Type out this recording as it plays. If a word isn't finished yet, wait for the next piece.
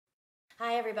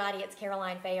Hi everybody, it's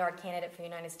Caroline Faryard, candidate for the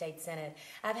United States Senate.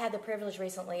 I've had the privilege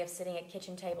recently of sitting at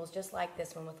kitchen tables just like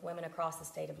this one with women across the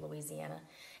state of Louisiana.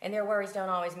 And their worries don't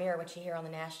always mirror what you hear on the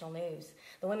national news.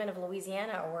 The women of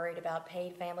Louisiana are worried about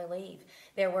paid family leave.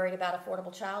 They're worried about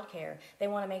affordable child care. They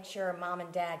want to make sure mom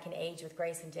and dad can age with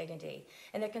grace and dignity.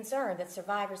 And they're concerned that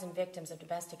survivors and victims of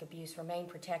domestic abuse remain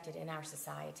protected in our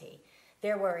society.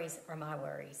 Their worries are my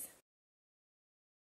worries.